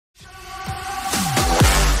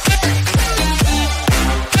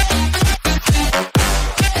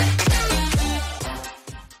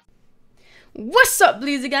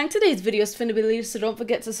Bleuzy gang? Today's video is finna be released, so don't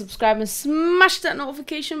forget to subscribe and smash that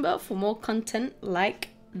notification bell for more content like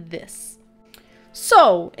this.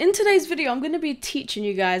 So, in today's video, I'm going to be teaching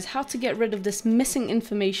you guys how to get rid of this missing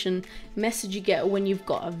information message you get when you've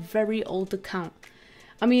got a very old account.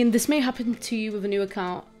 I mean, this may happen to you with a new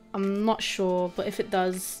account, I'm not sure, but if it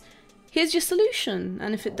does, here's your solution.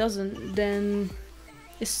 And if it doesn't, then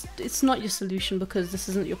it's not your solution because this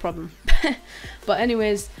isn't your problem. But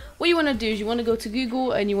anyways, what you want to do is you want to go to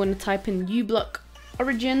Google and you want to type in uBlock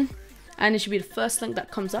origin, and it should be the first link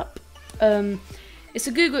that comes up. It's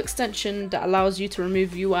a Google extension that allows you to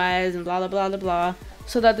remove UIs and blah blah blah blah blah,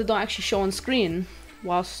 so that they don't actually show on screen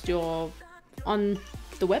whilst you're on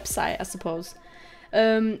the website, I suppose.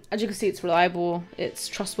 As you can see, it's reliable, it's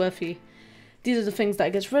trustworthy. These are the things that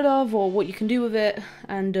it gets rid of, or what you can do with it,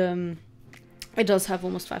 and it does have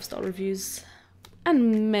almost 5-star reviews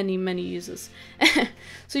and many users.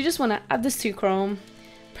 So you just want to add this to Chrome,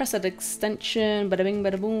 press that extension, bada bing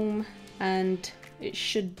bada boom, and it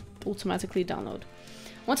should automatically download.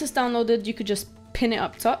 Once it's downloaded, you could just pin it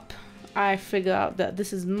up top. I figure out that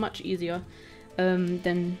this is much easier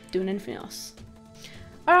than doing anything else.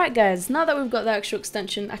 Alright guys, now that we've got the actual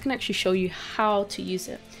extension, I can actually show you how to use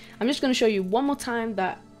it. I'm just going to show you one more time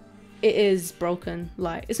that it is broken.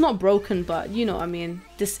 Like, it's not broken, but you know what I mean.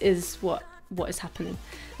 This is what is happening.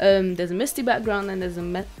 There's a misty background and there's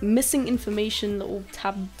a missing information little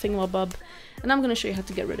tab thingamabob, and I'm going to show you how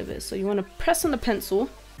to get rid of it. So you want to press on the pencil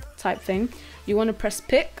type thing, you want to press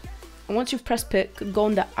pick, and once you've pressed pick, go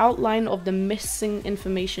on the outline of the missing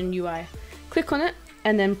information UI, click on it,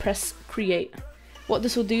 and then press create. What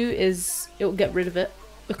this will do is it will get rid of it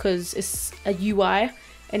because it's a UI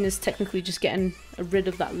and it's technically just getting rid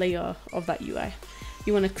of that layer of that UI.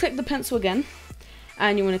 You want to click the pencil again,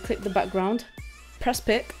 and you want to click the background, press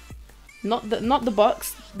pick, not the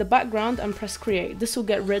box, the background, and press create. This will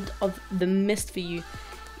get rid of the mist for you.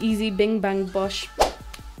 Easy, bing bang bosh,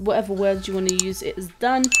 whatever words you want to use, it is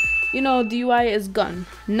done. You know, the UI is gone.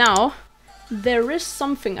 Now, there is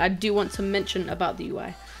something I do want to mention about the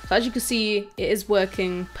UI. So as you can see, it is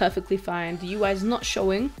working perfectly fine. The UI is not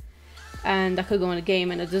showing, and I could go in a game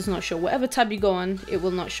and it does not show. Whatever tab you go on, it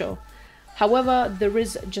will not show. However, there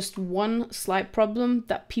is just one slight problem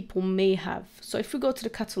that people may have. So if we go to the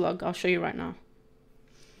catalog, I'll show you right now.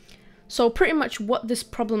 So pretty much what this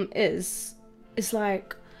problem is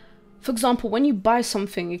like, for example, when you buy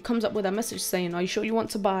something, it comes up with a message saying, are you sure you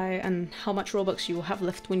want to buy, and how much Robux you will have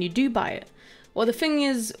left when you do buy it. Well, the thing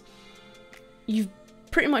is, you've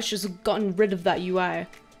pretty much just gotten rid of that UI.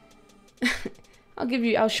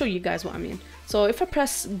 I'll show you guys what I mean. So if I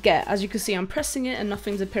press get, as you can see, I'm pressing it and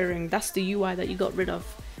nothing's appearing. That's the UI that you got rid of,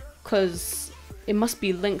 because it must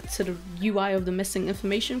be linked to the UI of the missing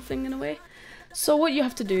information thing in a way. So what you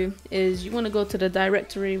have to do is you want to go to the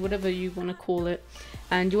directory, whatever you want to call it,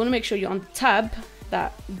 and you want to make sure you're on the tab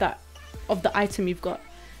that of the item you've got.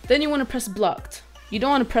 Then you want to press blocked. You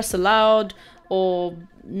don't want to press allowed or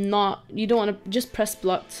not. You don't want to just press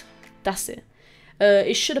blocked. That's it.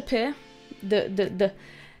 It should appear. The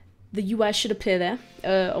UI should appear there,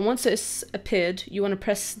 and once it's appeared, you want to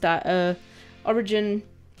press that origin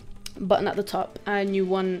button at the top, and you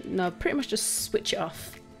want to pretty much just switch it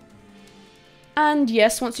off. And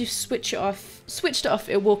yes, once you switched it off,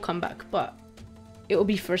 it will come back, but it will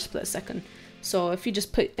be for a split second. So if you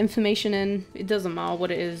just put information in, it doesn't matter what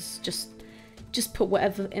it is, just put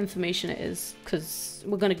whatever information it is, because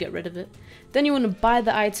we're gonna get rid of it. Then you want to buy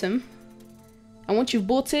the item. And once you've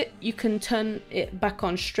bought it, you can turn it back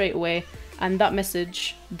on straight away, and that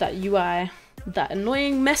message, that UI, that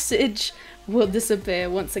annoying message will disappear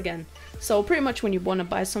once again. So pretty much when you want to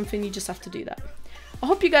buy something, you just have to do that. I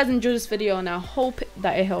hope you guys enjoyed this video, and I hope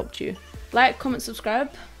that it helped you. Like, comment,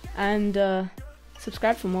 subscribe, and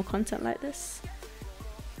subscribe for more content like this.